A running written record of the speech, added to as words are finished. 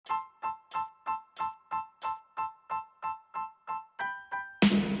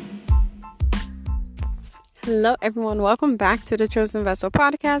Hello, everyone. Welcome back to the Chosen Vessel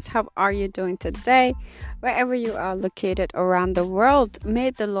podcast. How are you doing today? Wherever you are located around the world, may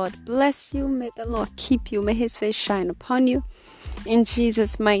the Lord bless you. May the Lord keep you. May His face shine upon you. In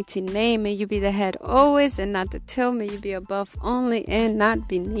Jesus' mighty name, may you be the head always and not the tail. May you be above only and not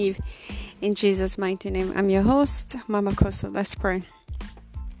beneath. In Jesus' mighty name, I'm your host, Mama Kosa. Let's pray.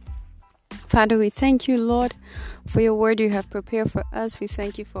 Father, we thank you, Lord, for your word you have prepared for us. We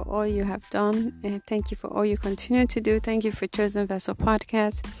thank you for all you have done, and thank you for all you continue to do. Thank you for Chosen Vessel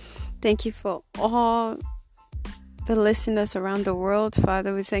Podcast. Thank you for all the listeners around the world.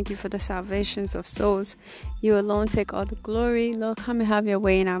 Father, we thank you for the salvations of souls. You alone take all the glory. Lord, come and have your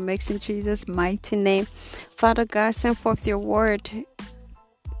way in our midst in Jesus' mighty name. Father God, send forth your word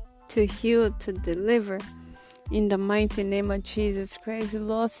to heal, to deliver. In the mighty name of Jesus Christ,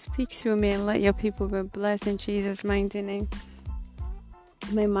 Lord, speak through me and let your people be blessed in Jesus' mighty name.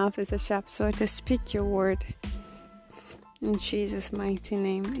 My mouth is a sharp sword to speak your word. In Jesus' mighty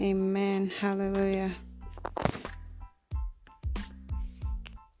name, amen. Hallelujah.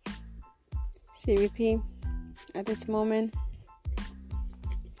 CVP, at this moment,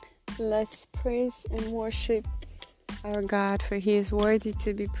 let's praise and worship our God, for He is worthy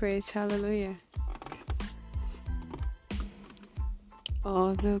to be praised. Hallelujah.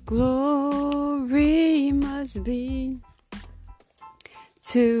 All the glory must be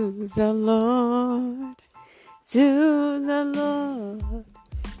to the Lord,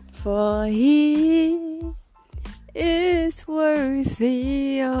 for He is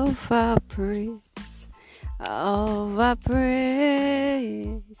worthy of our praise,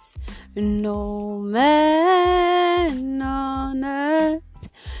 No man on earth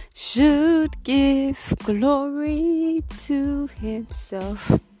should give glory to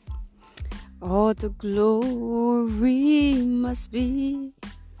himself. All the glory must be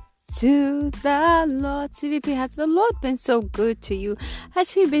to the Lord. CVP, has the Lord been so good to you?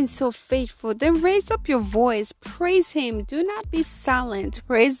 Has He been so faithful? Then raise up your voice. Praise Him. Do not be silent.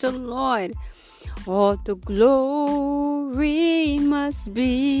 Praise the Lord. All the glory must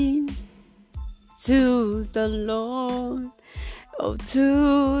be to the Lord. Oh,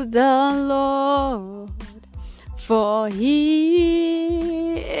 to the Lord, for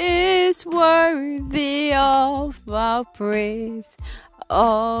He is worthy of our praise,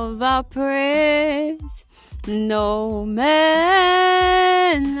 No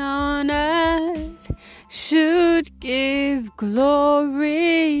man on earth should give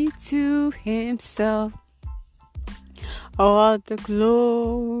glory to himself. All the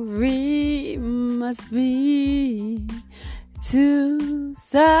glory must be to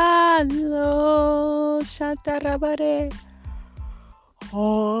the Lord. Shantarabare.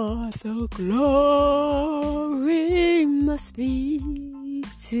 All the glory must be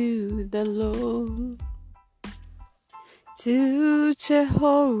to the Lord, to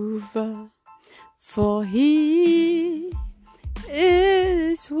Jehovah, for He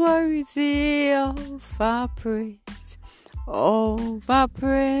is worthy of our praise,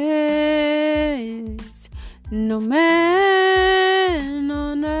 No man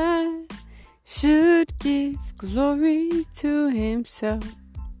on earth should give glory to himself.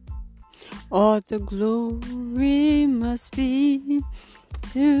 All the glory must be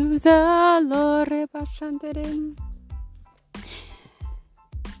to the Lord.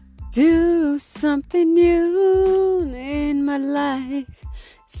 Do something new in my life,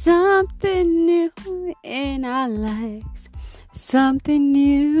 something new in our lives, something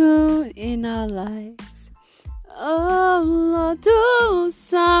new in our lives. Oh Lord, do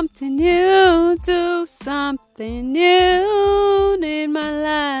something new in my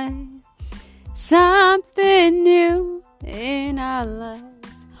life, something new in our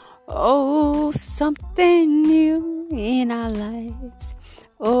lives. Oh, something new in our lives.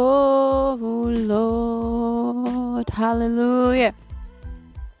 Oh Lord, hallelujah.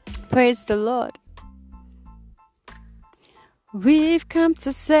 Praise the Lord. We've come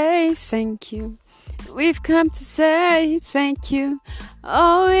to say thank you. We've come to say thank you.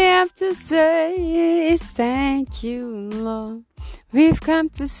 All we have to say is thank you, Lord. We've come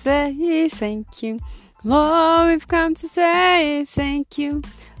to say thank you. Lord, we've come to say thank you.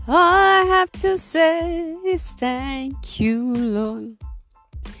 All I have to say is thank you, Lord.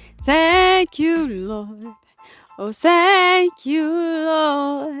 Thank you, Lord. Oh, thank you,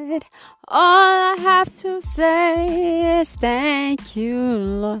 Lord. All I have to say is thank you,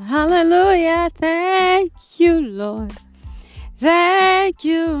 Lord. Hallelujah. Thank you, Lord. Thank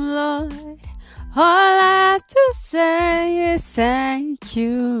you, Lord. All I have to say is thank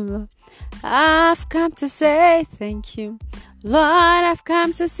you, Lord. I've come to say thank you. Lord, I've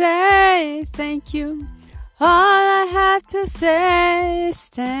come to say thank you. All I have to say is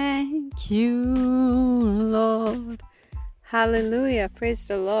thank you, Lord. Hallelujah. Praise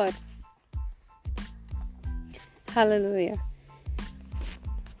the Lord. Hallelujah.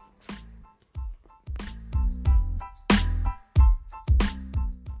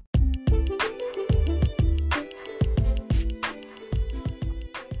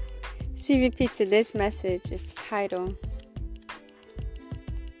 CVP, today's message is titled,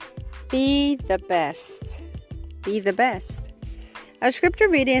 Be the Best. Be the best. Our scripture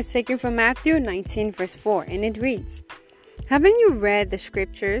reading is taken from Matthew 19, verse 4, and it reads, Haven't you read the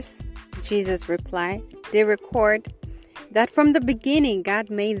scriptures? Jesus replied, They record that from the beginning God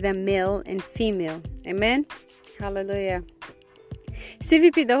made them male and female. Amen? Hallelujah.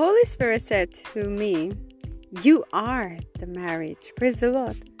 CVP, the Holy Spirit said to me, You are the marriage. Praise the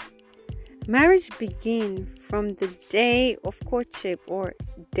Lord. Marriage begins from the day of courtship or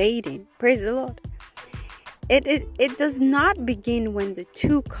dating. Praise the Lord. It does not begin when the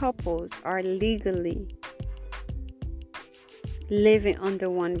two couples are legally living under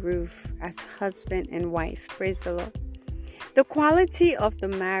one roof as husband and wife. Praise the Lord. The quality of the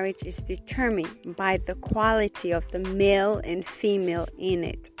marriage is determined by the quality of the male and female in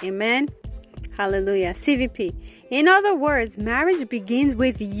it. Amen. Hallelujah. CVP. In other words, marriage begins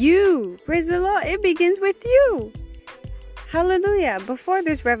with you. Praise the Lord. It begins with you. Hallelujah. Before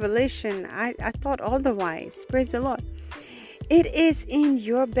this revelation, I thought otherwise. Praise the Lord. It is in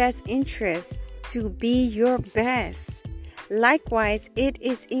your best interest to be your best. Likewise, it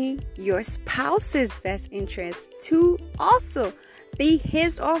is in your spouse's best interest to also be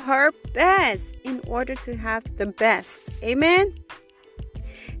his or her best in order to have the best. Amen.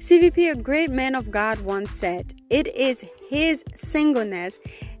 CVP, a great man of God once said, It is his singleness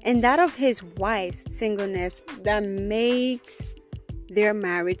and that of his wife's singleness that makes their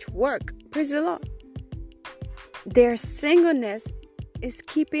marriage work. Praise the Lord. Their singleness is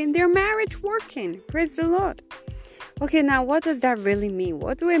keeping their marriage working. Praise the Lord. Okay, now what does that really mean?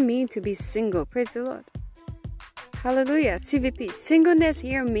 What do it mean to be single? Praise the Lord. Hallelujah. CVP, singleness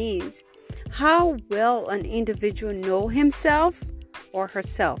here means how well an individual know himself or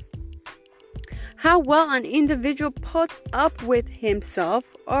herself. How well an individual puts up with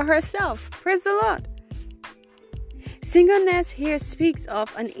himself or herself. Praise the Lord. Singleness here speaks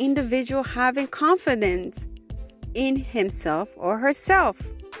of an individual having confidence in himself or herself.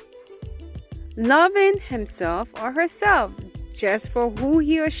 Loving himself or herself just for who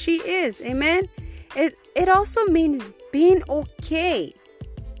he or she is. Amen. It also means being okay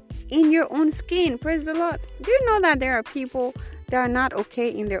in your own skin. Praise the Lord. Do you know that there are people that are not okay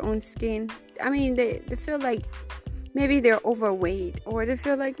in their own skin? I mean, they feel like maybe they're overweight, or they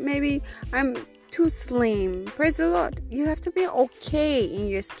feel like maybe I'm too slim. Praise the Lord. You have to be okay in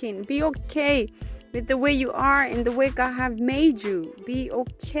your skin. Be okay with the way you are and the way God have made you. Be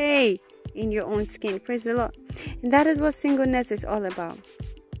okay in your own skin. Praise the Lord. And that is what singleness is all about.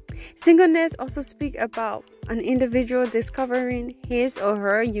 Singleness also speaks about an individual discovering his or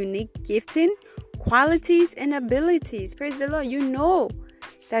her unique gifting, qualities, and abilities. Praise the Lord. You know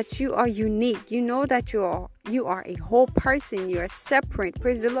that you are unique. You know that you are a whole person. You are separate.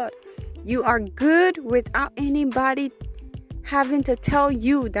 Praise the Lord. You are good without anybody having to tell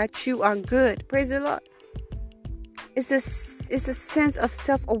you that you are good. Praise the Lord. It's a sense of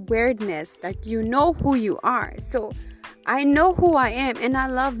self-awareness that you know who you are. So I know who I am and I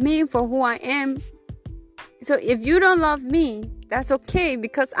love me for who I am. So if you don't love me, that's okay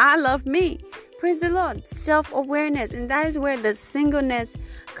because I love me. Praise the Lord. Self-awareness. And that is where the singleness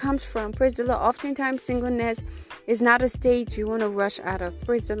comes from. Praise the Lord. Oftentimes singleness is not a stage you want to rush out of.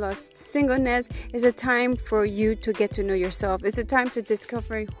 Praise the Lord. Singleness is a time for you to get to know yourself. It's a time to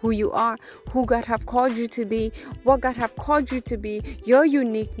discover who you are, who God have called you to be, what God have called you to be, your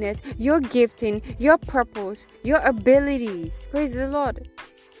uniqueness, your gifting, your purpose, your abilities. Praise the Lord.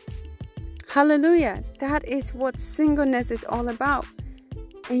 Hallelujah. That is what singleness is all about.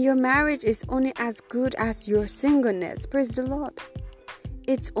 And your marriage is only as good as your singleness. Praise the Lord.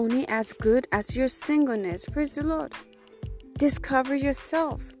 It's only as good as your singleness. Praise the Lord. Discover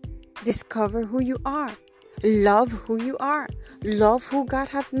yourself. Discover who you are. Love who you are. Love who God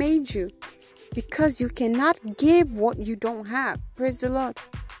have made you. Because you cannot give what you don't have. Praise the Lord.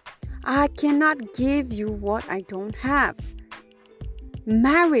 I cannot give you what I don't have.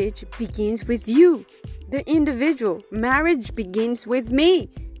 Marriage begins with you, the individual. Marriage begins with me.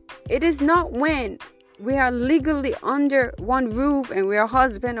 It is not when we are legally under one roof and we are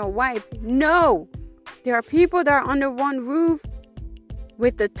husband or wife. No. There are people that are under one roof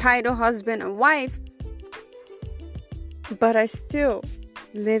with the title husband and wife, but are still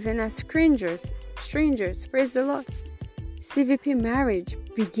living as strangers strangers. Praise the Lord. CVP, marriage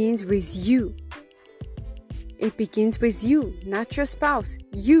begins with you. It begins with you, not your spouse.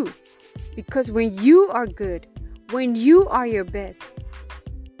 You. Because when you are good, when you are your best,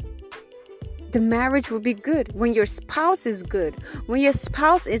 the marriage will be good. When your spouse is good, when your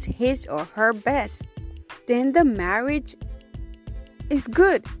spouse is his or her best, then the marriage is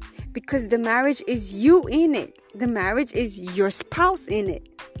good. Because the marriage is you in it. The marriage is your spouse in it.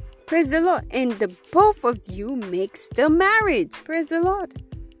 Praise the Lord. And the both of you makes the marriage. Praise the Lord.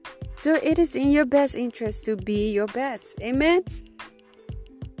 So it is in your best interest to be your best. Amen.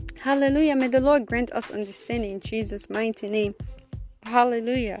 Hallelujah. May the Lord grant us understanding in Jesus' mighty name.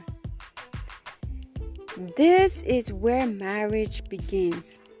 Hallelujah. This is where marriage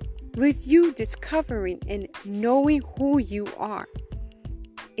begins. With you discovering and knowing who you are.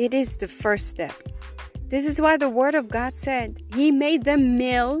 It is the first step. This is why the Word of God said He made them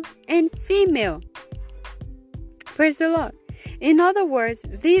male and female. Praise the Lord. In other words,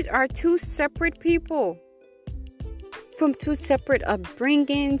 these are two separate people from two separate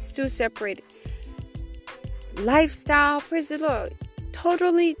upbringings, two separate lifestyle. Praise the Lord.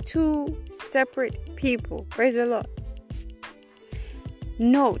 Totally two separate people. Praise the Lord.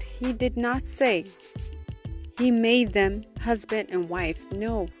 Note, He did not say He made them husband and wife.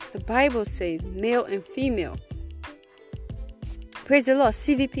 No, the Bible says male and female. Praise the Lord.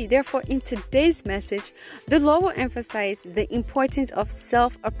 CVP. Therefore, in today's message, the Lord will emphasize the importance of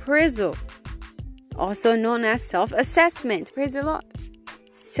self-appraisal, also known as self-assessment. Praise the Lord.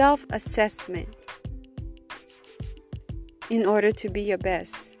 Self-assessment. In order to be your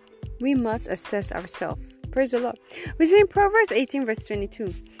best, we must assess ourselves. Praise the Lord. We see in Proverbs 18 verse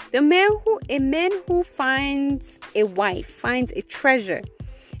 22. A man who finds a wife finds a treasure,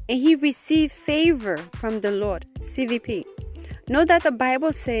 and he receives favor from the Lord. CVP. Note that the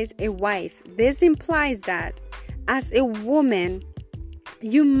Bible says a wife. This implies that as a woman,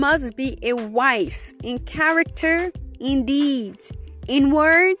 you must be a wife in character, in deeds, in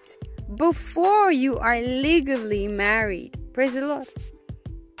words, before you are legally married. Praise the Lord.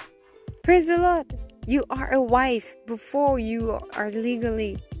 Praise the Lord. You are a wife before you are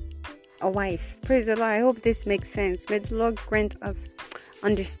legally a wife. Praise the Lord. I hope this makes sense. May the Lord grant us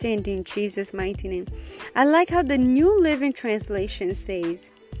understanding in Jesus' mighty name. I like how the New Living Translation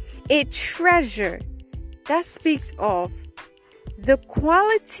says, a treasure. That speaks of the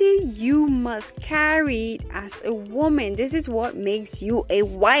quality you must carry as a woman. This is what makes you a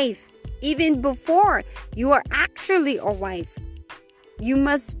wife. Even before you are actually a wife, you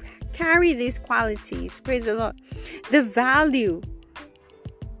must carry these qualities. Praise the Lord. The value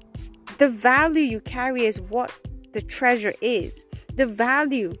you carry is what the treasure is. The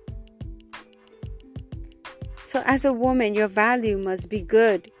value. So as a woman, your value must be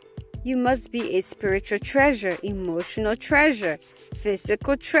good. You must be a spiritual treasure, emotional treasure,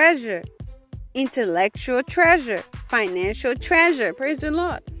 physical treasure, intellectual treasure, financial treasure. Praise the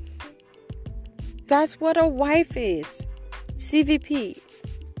Lord. That's what a wife is. CVP.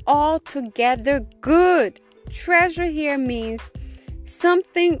 Altogether good. Treasure here means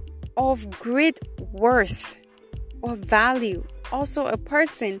something of great worth or value. Also a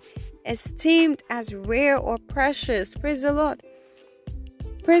person esteemed as rare or precious. Praise the Lord.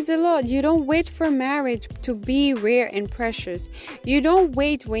 Praise the Lord. You don't wait for marriage to be rare and precious. You don't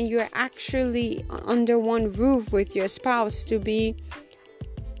wait when you're actually under one roof with your spouse to be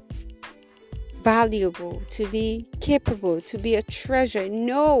valuable, to be capable, to be a treasure.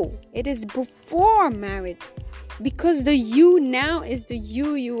 No, it is before marriage, because the you now is the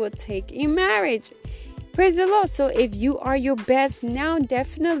you will take in marriage. Praise the Lord. So if you are your best now,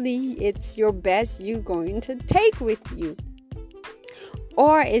 definitely it's your best you're going to take with you,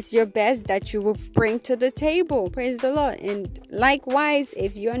 or it's your best that you will bring to the table. Praise the Lord. And likewise,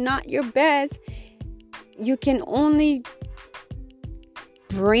 if you're not your best, you can only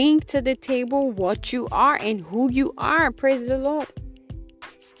bring to the table what you are and who you are. Praise the Lord.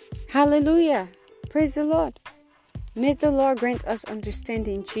 Hallelujah. Praise the Lord. May the Lord grant us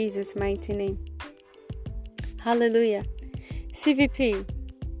understanding in Jesus' mighty name. Hallelujah. CVP.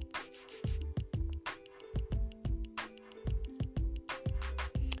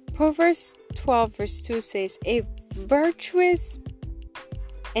 Proverbs 12 verse 2 says, a virtuous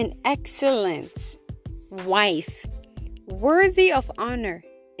and excellent wife, worthy of honor,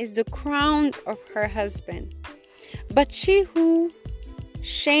 is the crown of her husband. But she who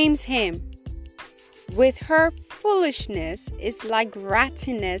shames him with her foolishness is like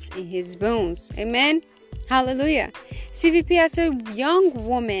rottenness in his bones. Amen. Hallelujah. CVP, as a young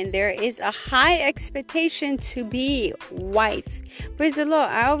woman, there is a high expectation to be wife. Praise the Lord.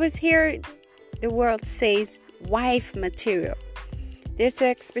 I always hear the world says wife material. There's an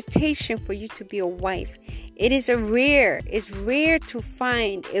expectation for you to be a wife. It's rare to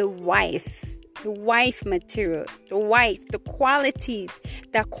find a wife, the wife material, the qualities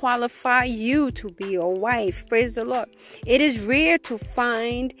that qualify you to be a wife. Praise the Lord. It is rare to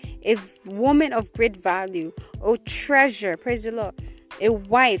find a woman of great value or treasure. Praise the Lord. A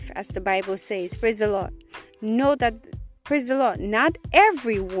wife, as the Bible says. Praise the Lord. Know that, praise the Lord, not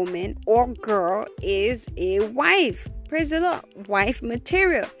every woman or girl is a wife. Praise the Lord. Wife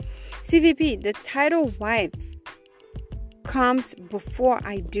material. CVP, the title wife comes before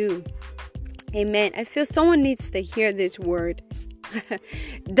I do. Amen. I feel someone needs to hear this word.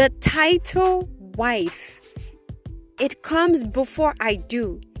 The title wife, it comes before I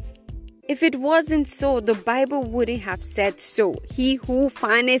do. If it wasn't so, the Bible wouldn't have said so. He who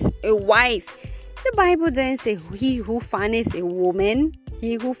findeth a wife. The Bible didn't say he who findeth a woman,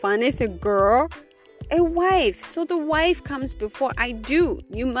 he who findeth a girl, a wife. So the wife comes before I do.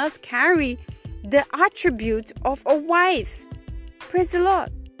 You must carry the attributes of a wife. Praise the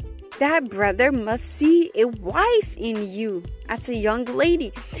Lord. That brother must see a wife in you as a young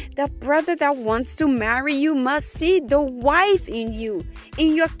lady. That brother that wants to marry you must see the wife in you,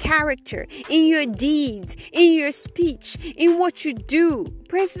 in your character, in your deeds, in your speech, in what you do.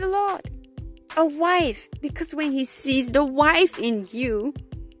 Praise the Lord. A wife, because when he sees the wife in you,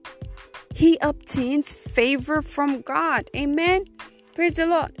 he obtains favor from God. Amen. Praise the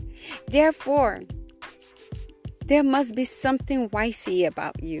Lord. Therefore, there must be something wifey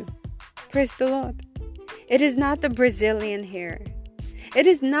about you. Praise the Lord. It is not the Brazilian hair. It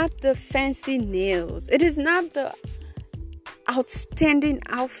is not the fancy nails. It is not the outstanding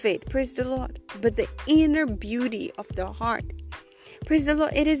outfit. Praise the Lord. But the inner beauty of the heart. Praise the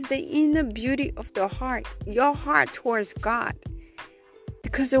Lord. It is the inner beauty of the heart. Your heart towards God.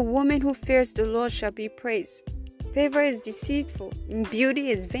 Because a woman who fears the Lord shall be praised. Favor is deceitful, and beauty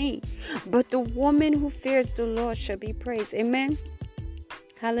is vain. But the woman who fears the Lord shall be praised. Amen.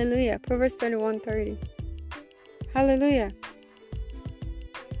 Hallelujah. Proverbs 31:30. Hallelujah.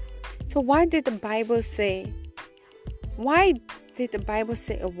 So why did the Bible say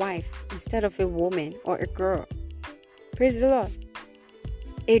a wife instead of a woman or a girl? Praise the Lord.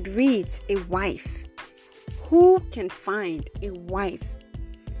 It reads a wife. Who can find a wife?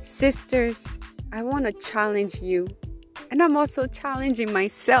 Sisters, I want to challenge you, and I'm also challenging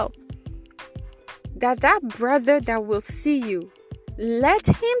myself, that brother that will see you, let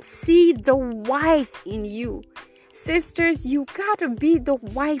him see the wife in you. Sisters, you gotta be the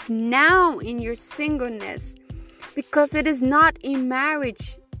wife now in your singleness, because it is not in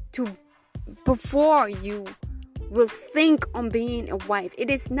marriage before you will think on being a wife. It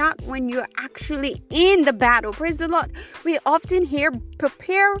is not when you're actually in the battle. Praise the Lord. We often hear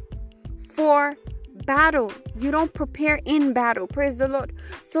prepare for battle. You don't prepare in battle. Praise the Lord.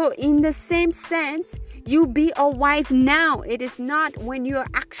 So in the same sense, you be a wife now. It is not when you're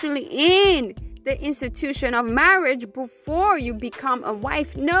actually in the institution of marriage before you become a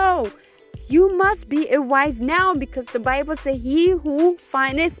wife. No, you must be a wife now, because the Bible says he who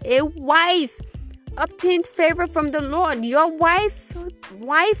findeth a wife obtained favor from the Lord. Your wifelyhood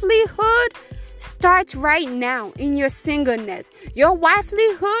starts right now in your singleness. Your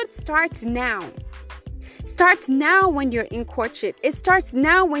wifelyhood starts now. Starts now when you're in courtship. It starts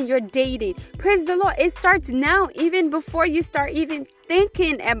now when you're dating. Praise the Lord. It starts now, even before you start even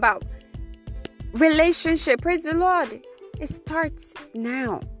thinking about relationship. Praise the Lord. It starts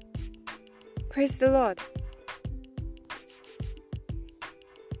now. Praise the Lord.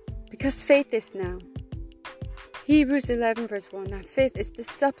 Because faith is now. Hebrews 11 verse 1. Now faith is the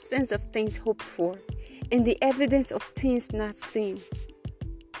substance of things hoped for, and the evidence of things not seen.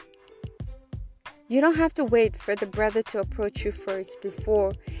 You don't have to wait for the brother to approach you first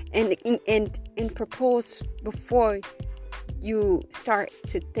before and propose before you start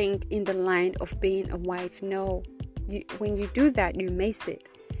to think in the line of being a wife. No. When you do that, you miss it.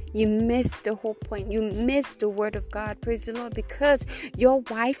 You miss the whole point. You miss the word of God. Praise the Lord. Because your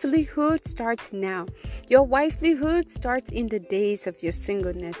wifelyhood starts now. Your wifelyhood starts in the days of your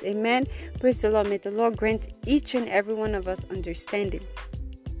singleness. Amen. Praise the Lord. May the Lord grant each and every one of us understanding.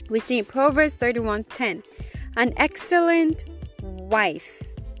 We see in Proverbs 31:10, an excellent wife.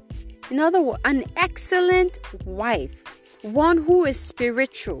 In other words, an excellent wife. One who is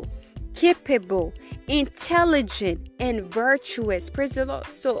spiritual, capable, intelligent, and virtuous. Praise the Lord.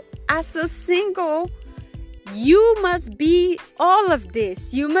 So as a single, you must be all of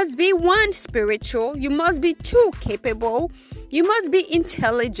this. You must be one, spiritual. You must be two, capable. You must be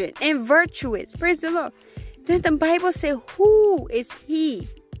intelligent and virtuous. Praise the Lord. Then the Bible says, who is he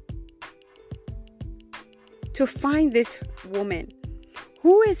to find this woman?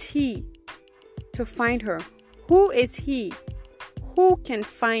 Who is he to find her? Who is he? Who can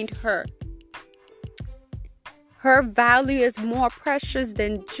find her? Her value is more precious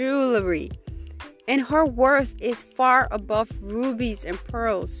than jewelry, and her worth is far above rubies and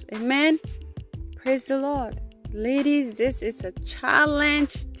pearls. Amen. Praise the Lord. Ladies, this is a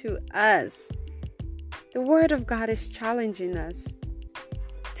challenge to us. The Word of God is challenging us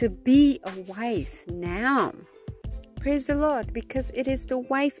to be a wife now. Praise the Lord, because it is the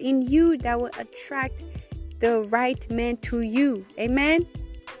wife in you that will attract the right man to you. Amen.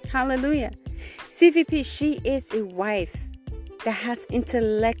 Hallelujah. CVP, she is a wife that has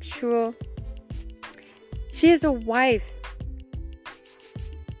intellectual. She is a wife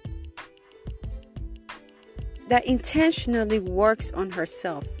that intentionally works on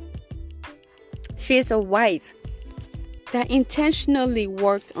herself. She is a wife that intentionally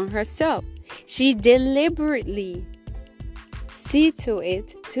works on herself. She deliberately sees to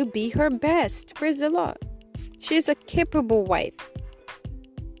it to be her best. Praise the Lord. She is a capable wife.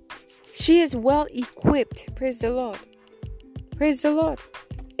 She is well equipped. Praise the Lord. Praise the Lord.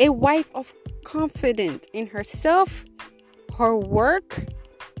 A wife of confidence in herself, her work,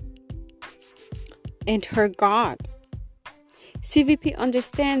 and her God. CVP,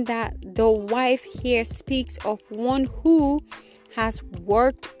 understand that the wife here speaks of one who has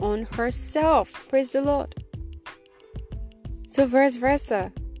worked on herself. Praise the Lord. So vice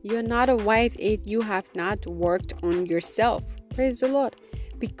versa, you're not a wife if you have not worked on yourself. Praise the Lord.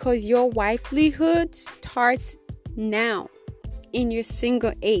 Because your wifelyhood starts now in your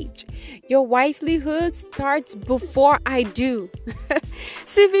single age. Your wifelyhood starts before I do.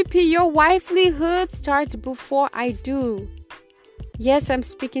 CVP, your wifelyhood starts before I do. Yes, I'm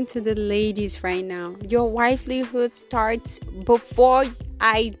speaking to the ladies right now. Your wifelyhood starts before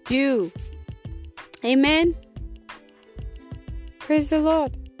I do. Amen. Praise the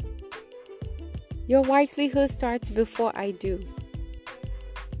Lord. Your wifelyhood starts before I do.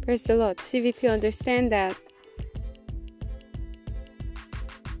 Praise the Lord. CVP, understand that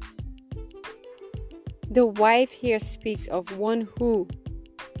the wife here speaks of one who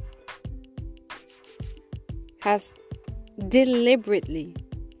has deliberately,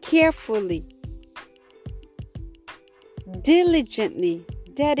 carefully, diligently,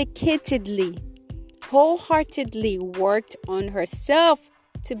 dedicatedly, wholeheartedly worked on herself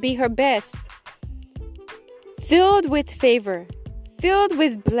to be her best, filled with favor, filled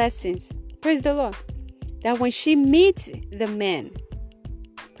with blessings. Praise the Lord. That when she meets the man,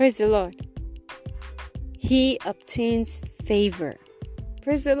 praise the Lord, he obtains favor.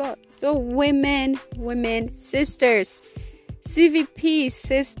 Praise the Lord. So women, sisters, CVP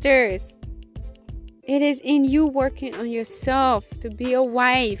sisters, it is in you working on yourself to be a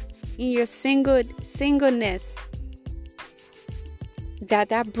wife in your singleness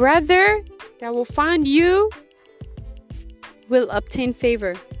that brother that will find you will obtain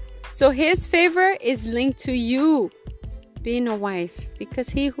favor. So his favor is linked to you being a wife, because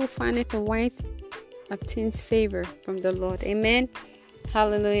he who findeth a wife obtains favor from the Lord. Amen.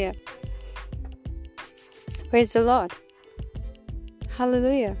 Hallelujah. Praise the Lord.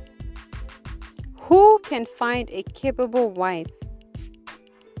 Hallelujah. Who can find a capable wife?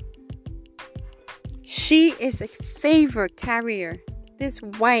 She is a favor carrier. This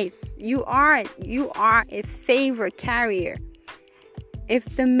wife, you are a favor carrier.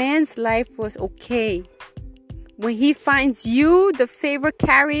 If the man's life was okay, when he finds you, the favor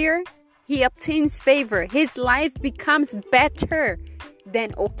carrier, he obtains favor. His life becomes better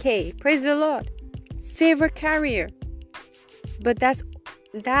than okay. Praise the Lord. Favor carrier. But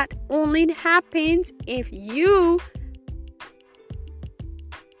that only happens if you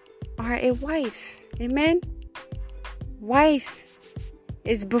are a wife. Amen. Wife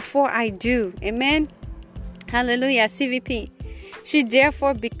is before I do. Amen. Hallelujah. CVP. She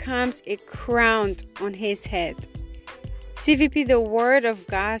therefore becomes a crown on his head. CVP, the word of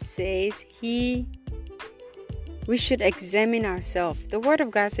God says we should examine ourselves. The word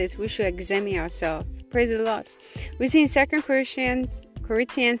of God says we should examine ourselves. Praise the Lord. We see in 2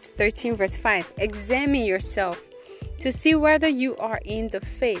 Corinthians 13 verse 5. Examine yourself to see whether you are in the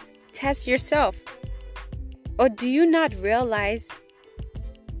faith. Test yourself. Or do you not realize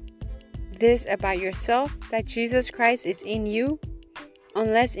this about yourself, that Jesus Christ is in you,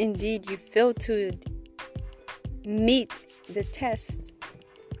 unless indeed you fail to meet the test?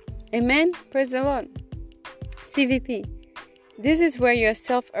 Amen. Praise the Lord. CVP. This is where your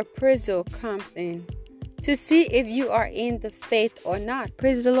self-appraisal comes in, to see if you are in the faith or not.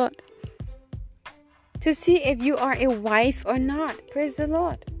 Praise the Lord. To see if you are a wife or not. Praise the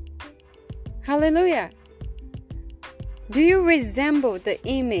Lord. Hallelujah. Do you resemble the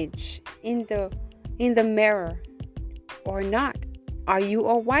image in the mirror or not? Are you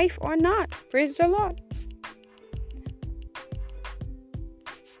a wife or not? Praise the Lord.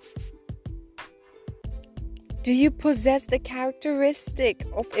 Do you possess the characteristic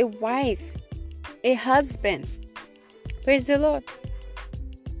of a wife, a husband? Praise the Lord.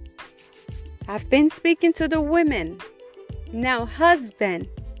 I've been speaking to the women. Now, husband.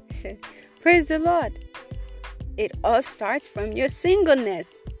 Praise the Lord. It all starts from your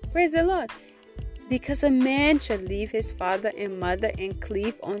singleness. Praise the Lord. Because a man shall leave his father and mother and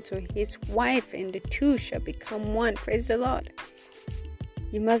cleave unto his wife, and the two shall become one. Praise the Lord.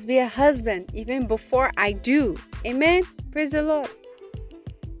 You must be a husband even before I do. Amen. Praise the Lord.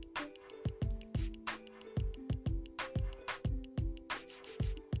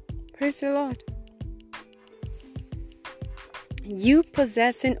 Praise the Lord. You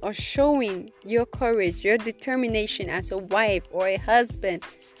possessing or showing your courage, your determination as a wife or a husband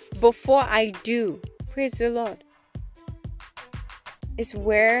before I do. Praise the Lord. Is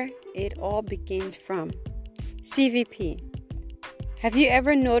where it all begins from. CVP. Have you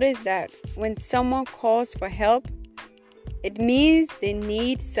ever noticed that when someone calls for help, it means they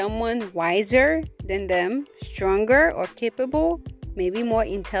need someone wiser than them, stronger or capable, maybe more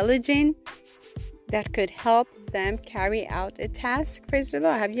intelligent, that could help them carry out a task? Praise the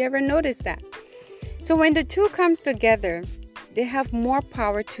Lord. Have you ever noticed that? So when the two comes together, they have more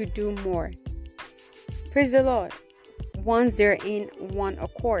power to do more. Praise the Lord. Once they're in one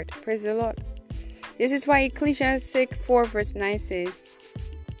accord. Praise the Lord. This is why Ecclesiastes 4 verse 9 says,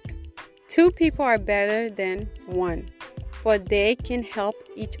 2 people are better than one, for they can help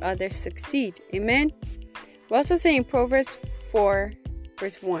each other succeed. Amen. We also say in Proverbs 4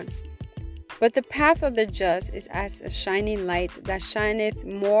 verse 1, but the path of the just is as a shining light that shineth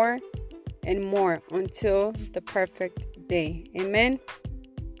more and more until the perfect day. Amen.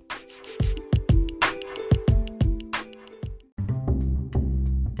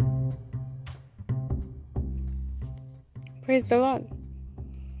 Praise the Lord.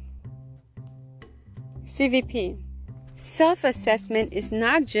 CVP. Self-assessment is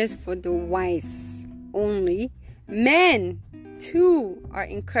not just for the wives only. Men too are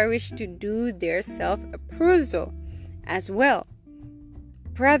encouraged to do their self-appraisal as well.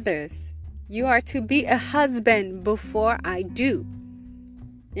 Brothers, you are to be a husband before I do.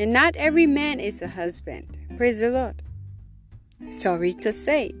 And not every man is a husband. Praise the Lord. Sorry to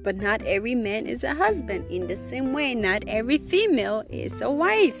say, but not every man is a husband. In the same way, not every female is a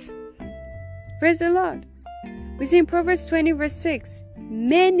wife. Praise the Lord. We see in Proverbs 20 verse 6,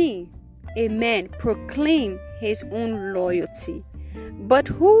 many a man proclaim his own loyalty, but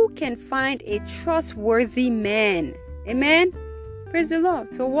who can find a trustworthy man? Amen. Praise the Lord.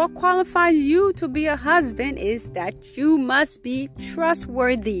 So what qualifies you to be a husband is that you must be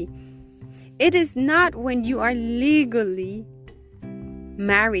trustworthy. It is not when you are legally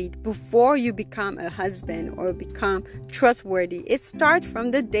married before you become a husband or become trustworthy. It starts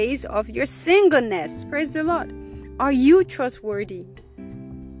from the days of your singleness. Praise the Lord. Are you trustworthy?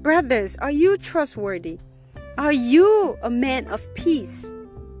 Brothers, are you trustworthy? Are you a man of peace?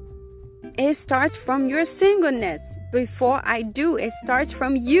 It starts from your singleness. Before I do, it starts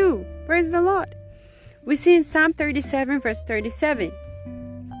from you. Praise the Lord. We see in Psalm 37 verse 37.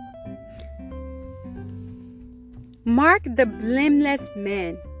 Mark the blameless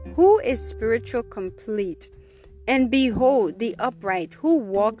man who is spiritual complete, and behold the upright who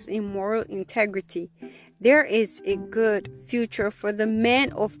walks in moral integrity. There is a good future for the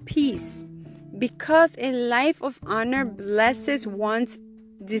man of peace, because a life of honor blesses one's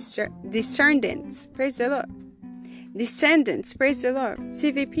descendants. Praise the Lord. Descendants. Praise the Lord.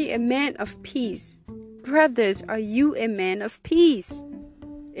 CVP, a man of peace. Brothers, are you a man of peace?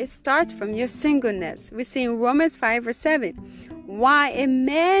 It starts from your singleness. We see in Romans 5 verse 7. Why a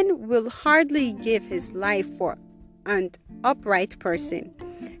man will hardly give his life for an upright person,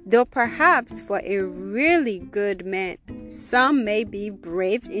 though perhaps for a really good man, some may be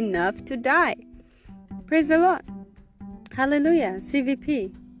brave enough to die. Praise the Lord. Hallelujah.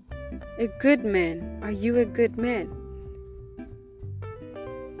 CVP. A good man. Are you a good man?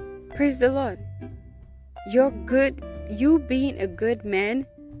 Praise the Lord. You being a good man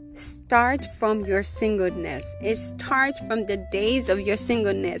starts from your singleness. It starts from the days of your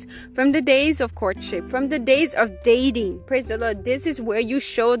singleness, from the days of courtship, from the days of dating. Praise the Lord. This is where you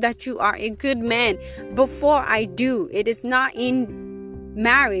show that you are a good man. Before I do. It is not in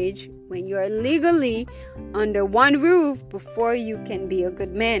marriage when you are legally under one roof before you can be a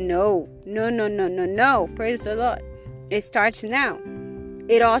good man. No. Praise the Lord. It starts now.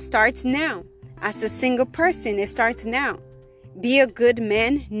 It all starts now. As a single person, it starts now. Be a good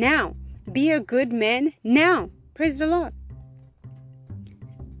man now. Be a good man now. Praise the Lord.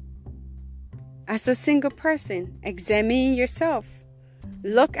 As a single person, examine yourself.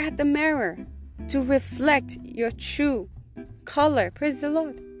 Look at the mirror to reflect your true color. Praise the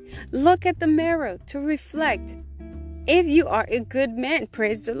Lord. Look at the mirror to reflect if you are a good man.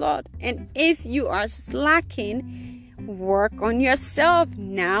 Praise the Lord. And if you are slacking, work on yourself.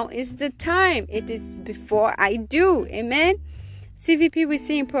 Now is the time. It is before I do. Amen. CVP, we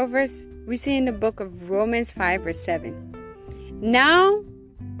see in Proverbs, we see in the book of Romans 5 verse 7. Now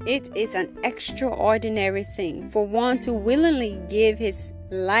it is an extraordinary thing for one to willingly give his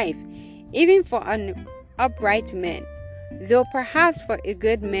life, even for an upright man, though perhaps for a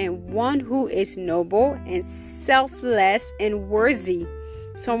good man, one who is noble and selfless and worthy,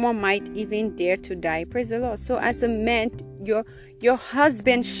 someone might even dare to die. Praise the Lord. So as a man, your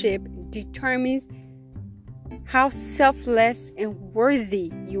husbandship determines how selfless and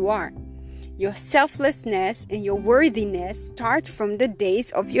worthy you are. Your selflessness and your worthiness starts from the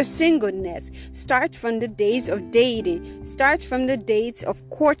days of your singleness, starts from the days of dating, starts from the days of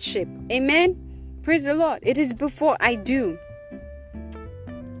courtship. Amen. Praise the Lord. It is before I do.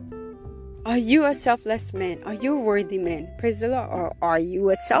 Are you a selfless man? Are you a worthy man? Praise the Lord. Or are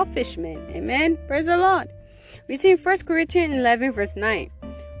you a selfish man? Amen. Praise the Lord. We see in 1 Corinthians 11 verse 9.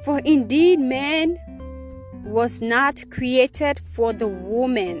 For indeed man was not created for the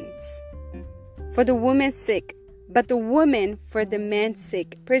woman's sake, but the woman for the man's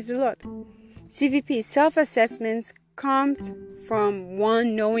sake. Praise the Lord. CVP, self-assessments comes from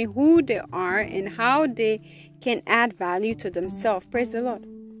one knowing who they are and how they can add value to themselves. Praise the Lord.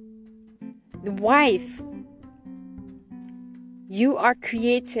 The wife, you are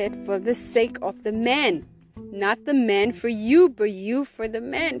created for the sake of the man. Not the man for you, but you for the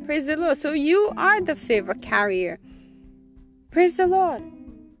man. Praise the Lord. So you are the favor carrier. Praise the Lord.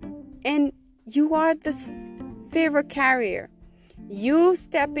 And you are the favor carrier. You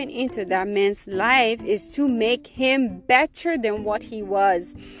stepping into that man's life is to make him better than what he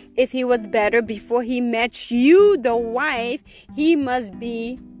was. If he was better before he met you, the wife, he must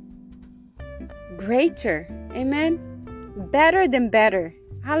be greater. Amen. Better than better.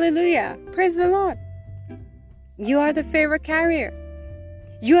 Hallelujah. Praise the Lord. You are the favor carrier.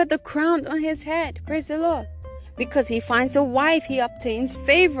 You are the crown on his head. Praise the Lord. Because he finds a wife, he obtains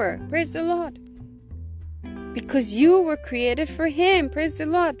favor. Praise the Lord. Because you were created for him. Praise the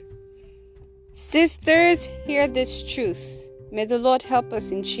Lord. Sisters, hear this truth. May the Lord help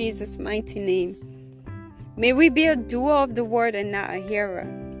us in Jesus' mighty name. May we be a doer of the word and not a hearer.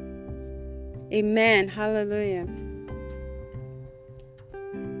 Amen. Hallelujah.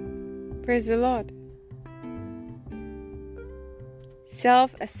 Praise the Lord.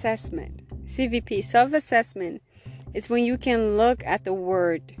 Self-assessment. CVP, self-assessment is when you can look at the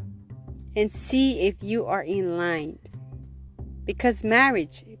word and see if you are in line. Because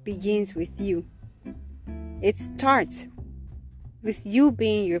marriage begins with you. It starts with you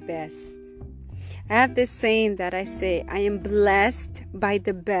being your best. I have this saying that I say, I am blessed by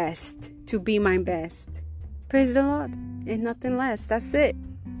the best to be my best. Praise the Lord. And nothing less. That's it.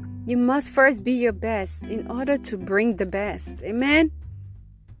 You must first be your best in order to bring the best. Amen.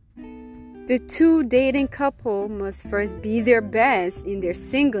 The two dating couple must first be their best in their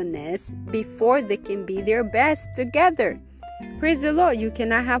singleness before they can be their best together. Praise the Lord. You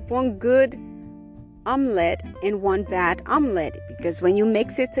cannot have one good omelet and one bad omelet, because when you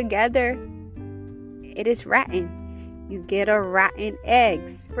mix it together, it is rotten. You get a rotten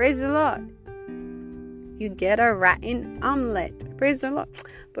eggs. Praise the Lord. You get a rotten omelet. Praise the Lord.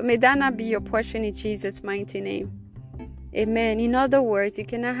 But may that not be your portion in Jesus' mighty name. Amen. In other words, you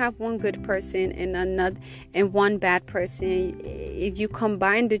cannot have one good person and one bad person. If you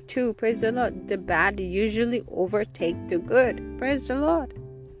combine the two, praise the Lord, the bad usually overtake the good. Praise the Lord.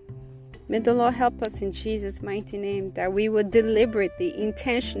 May the Lord help us in Jesus' mighty name, that we will deliberately,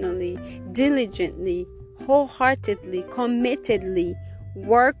 intentionally, diligently, wholeheartedly, committedly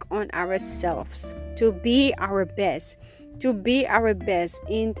work on ourselves to be our best. To be our best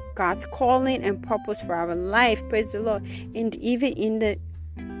in God's calling and purpose for our life. Praise the Lord. And even in the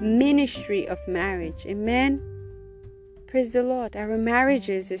ministry of marriage. Amen. Praise the Lord. Our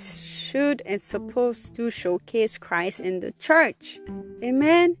marriages should and supposed to showcase Christ in the church.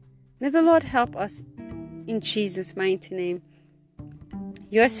 Amen. May the Lord help us in Jesus' mighty name.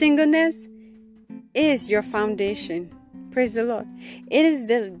 Your singleness is your foundation. Praise the Lord. It is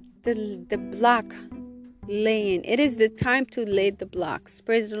the block laying. It is the time to lay the blocks.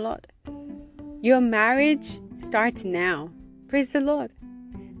 Praise the Lord. Your marriage starts now. Praise the Lord.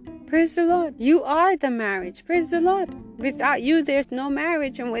 Praise the Lord. You are the marriage. Praise the Lord. Without you, there's no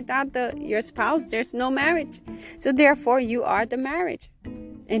marriage. And without your spouse, there's no marriage. So therefore, you are the marriage.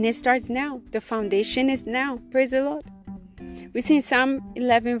 And it starts now. The foundation is now. Praise the Lord. We see in Psalm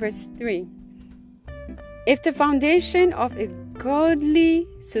 11 verse 3. If the foundation of a godly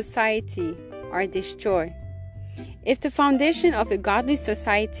society are destroyed, if the foundation of a godly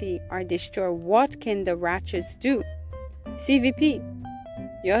society are destroyed, what can the righteous do? CVP.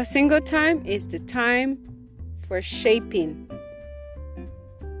 Your single time is the time for shaping.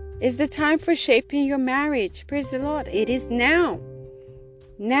 It's the time for shaping your marriage. Praise the Lord. It is now.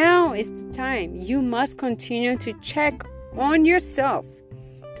 Now is the time. You must continue to check on yourself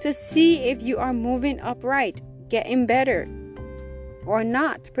to see if you are moving upright, getting better, or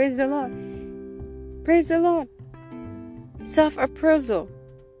not. Praise the Lord. Praise the Lord. Self-appraisal.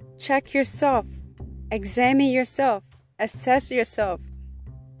 Check yourself. Examine yourself. Assess yourself.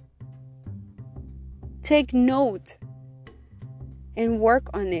 Take note and work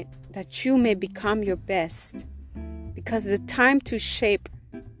on it that you may become your best. Because the time to shape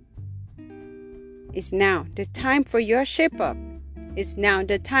is now. The time for your shape up is now.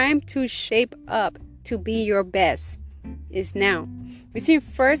 The time to shape up to be your best is now. We see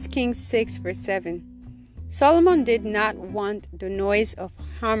 1 Kings 6 verse 7. Solomon did not want the noise of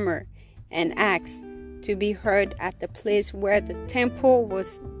hammer and axe to be heard at the place where the temple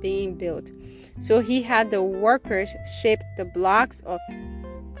was being built. So he had the workers shape the blocks of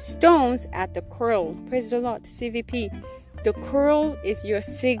stones at the curl. Praise the Lord. CVP. The curl is your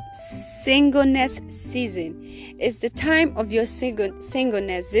singleness season. It's the time of your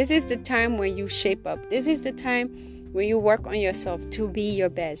singleness. This is the time when you shape up. This is the time when you work on yourself to be your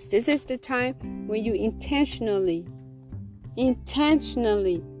best. This is the time when you intentionally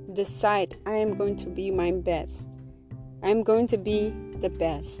decide, I am going to be my best. I'm going to be the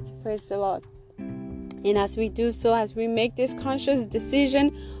best. Praise the Lord. And as we do so, as we make this conscious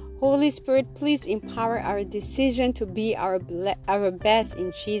decision, Holy Spirit, please empower our decision to be our best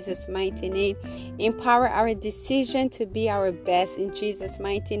in Jesus' mighty name. Empower our decision to be our best in Jesus'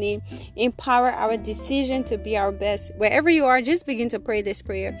 mighty name. Empower our decision to be our best. Wherever you are, just begin to pray this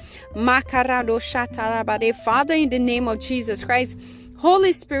prayer. Father, in the name of Jesus Christ,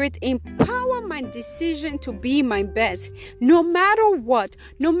 Holy Spirit, empower my decision to be my best, no matter what,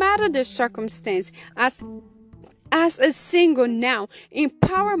 no matter the circumstance. As a single now,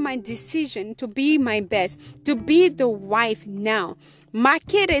 empower my decision to be my best, to be the wife now.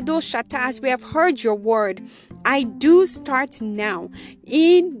 As we have heard your word, I do start now.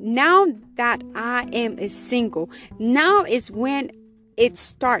 Now that I am a single, now is when it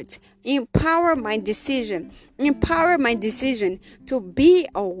starts. Empower my decision to be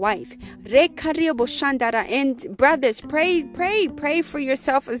a wife. And brothers, pray for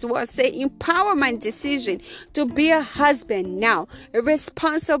yourself as well. Say, empower my decision to be a husband now, a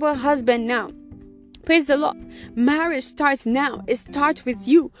responsible husband now. Praise the Lord. Marriage starts now. It starts with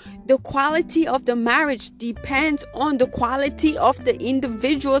you. The quality of the marriage depends on the quality of the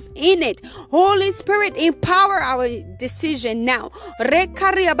individuals in it. Holy Spirit, empower our decision now.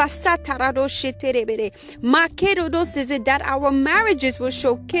 That our marriages will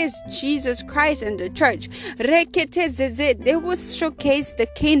showcase Jesus Christ and the church. They will showcase the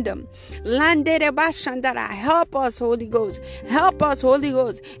kingdom. Help us, Holy Ghost. Help us, Holy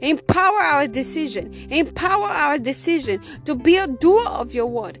Ghost. Empower our decision. Empower our decision to be a doer of your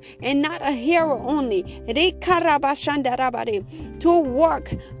word and not a hearer only. To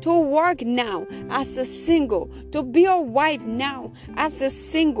work now as a single, to be a wife now as a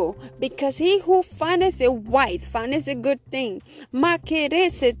single, because he who findeth a wife findeth a good thing.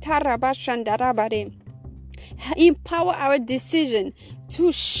 Empower our decision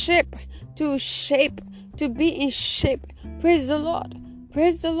to shape, to be in shape. Praise the Lord.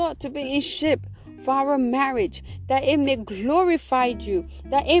 Praise the Lord, to be in shape for our marriage, that it may glorify you,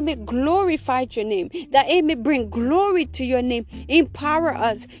 that it may glorify your name, that it may bring glory to your name. Empower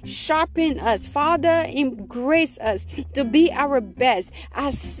us, sharpen us, Father, embrace us to be our best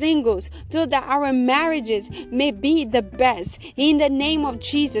as singles, so that our marriages may be the best. In the name of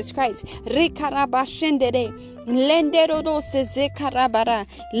Jesus Christ. In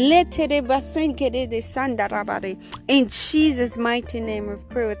Jesus' mighty name we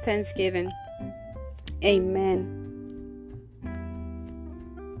pray with thanksgiving. Amen.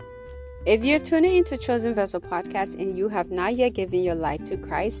 If you're tuning into Chosen Vessel Podcast and you have not yet given your life to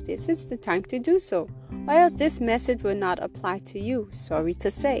Christ, this is the time to do so, or else this message will not apply to you. Sorry to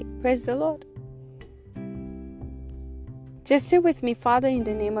say. Praise the Lord. Just say with me, Father, in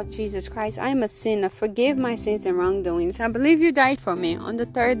the name of Jesus Christ, I am a sinner. Forgive my sins and wrongdoings. I believe you died for me. On the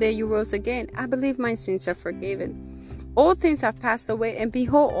third day you rose again. I believe my sins are forgiven. All things have passed away, and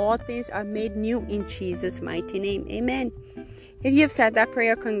behold, all things are made new in Jesus' mighty name. Amen. If you have said that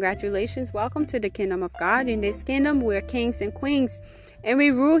prayer, congratulations. Welcome to the kingdom of God. In this kingdom, we're kings and queens, and we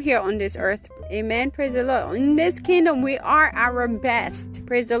rule here on this earth. Amen. Praise the Lord. In this kingdom, we are our best.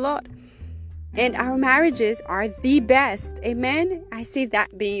 Praise the Lord. And our marriages are the best. Amen. I see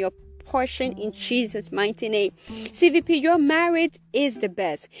that being your portion in Jesus' mighty name. CVP, your marriage is the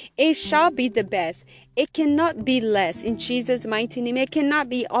best. It shall be the best. It cannot be less in Jesus' mighty name. It cannot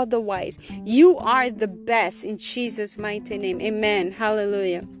be otherwise. You are the best in Jesus' mighty name. Amen.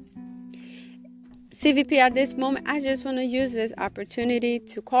 Hallelujah. CVP, at this moment, I just want to use this opportunity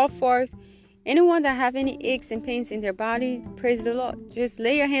to call forth anyone that have any aches and pains in their body. Praise the Lord. Just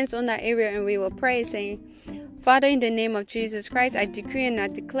lay your hands on that area and we will pray, saying, Father, in the name of Jesus Christ, I decree and I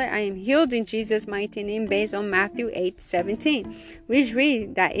declare I am healed in Jesus' mighty name, based on Matthew 8:17, which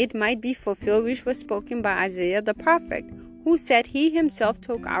reads that it might be fulfilled which was spoken by Isaiah the prophet, who said he himself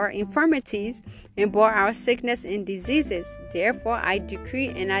took our infirmities and bore our sickness and diseases. Therefore, I decree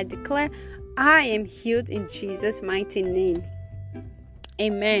and I declare I am healed in Jesus' mighty name.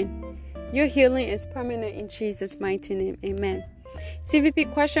 Amen. Your healing is permanent in Jesus' mighty name. Amen.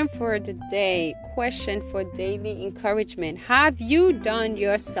 CVP, question for the day. Question for daily encouragement. Have you done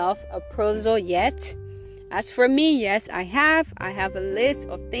yourself a proposal yet? As for me, yes, I have. I have a list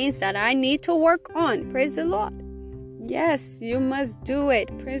of things that I need to work on. Praise the Lord. Yes, you must do it.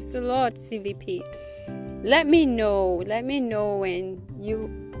 Praise the Lord, CVP. Let me know. Let me know when you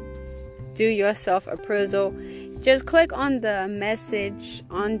do yourself a proposal. Just click on the message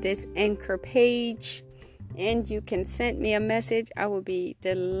on this Anchor page and you can send me a message. I will be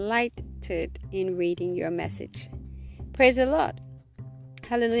delighted in reading your message. Praise the Lord.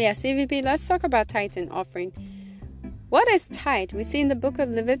 Hallelujah. CVP, let's talk about tithe and offering. What is tithe? We see in the book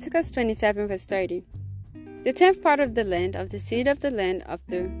of Leviticus 27 verse 30. The 10th part of the land, of the seed of the land, of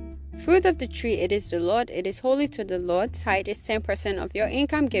the fruit of the tree, it is the Lord. It is holy to the Lord. Tithe is 10% of your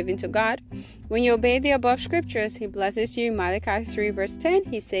income given to God. When you obey the above scriptures, he blesses you. Malachi 3 verse 10,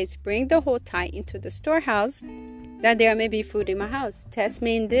 he says, bring the whole tithe into the storehouse, that there may be food in my house. Test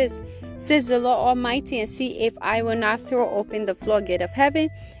me in this, says the Lord Almighty, and see if I will not throw open the floodgate of heaven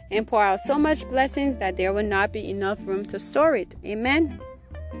and pour out so much blessings that there will not be enough room to store it. Amen.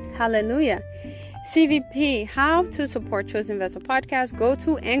 Hallelujah. CVP, how to support Chosen Vessel Podcast? Go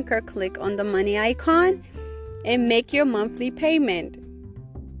to Anchor, click on the money icon, and make your monthly payment.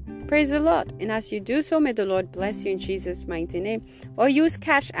 Praise the Lord. And as you do so, may the Lord bless you in Jesus' mighty name. Or use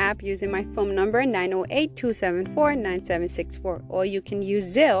Cash App using my phone number 908-274-9764. Or you can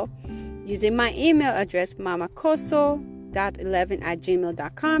use Zelle using my email address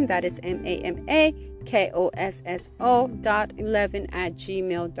mamakosso.11@gmail.com. That is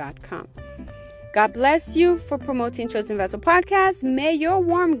MAMAKOSSO.11@gmail.com. God bless you for promoting Chosen Vessel Podcast. May your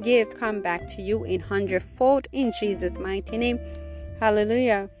warm gift come back to you in 100-fold in Jesus' mighty name.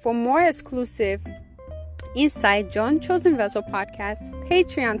 Hallelujah. For more exclusive insight, join Chosen Vessel Podcast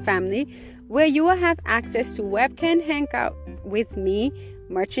Patreon family, where you will have access to webcam hangout with me,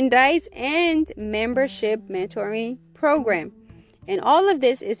 merchandise, and membership mentoring program. And all of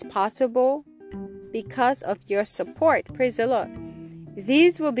this is possible because of your support. Praise the Lord.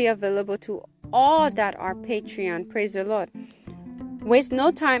 These will be available to all that are Patreon. Praise the Lord. Waste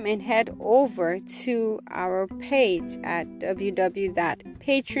no time and head over to our page at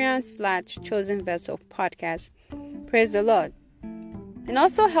www.patreon.com/Chosen Vessel Podcast. Praise the Lord. And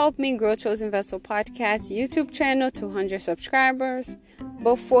also help me grow Chosen Vessel Podcast YouTube channel to 100 subscribers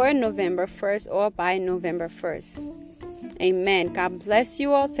before November 1st or by November 1st. Amen. God bless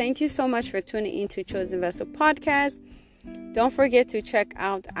you all. Thank you so much for tuning into Chosen Vessel Podcast. Don't forget to check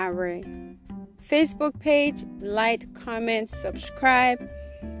out our Facebook page, like, comment, subscribe.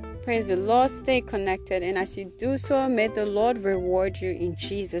 Praise the Lord. Stay connected. And as you do so, may the Lord reward you in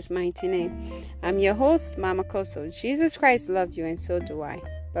Jesus' mighty name. I'm your host, Mama Kosso. Jesus Christ loves you, and so do I.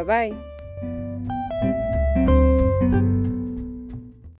 Bye-bye.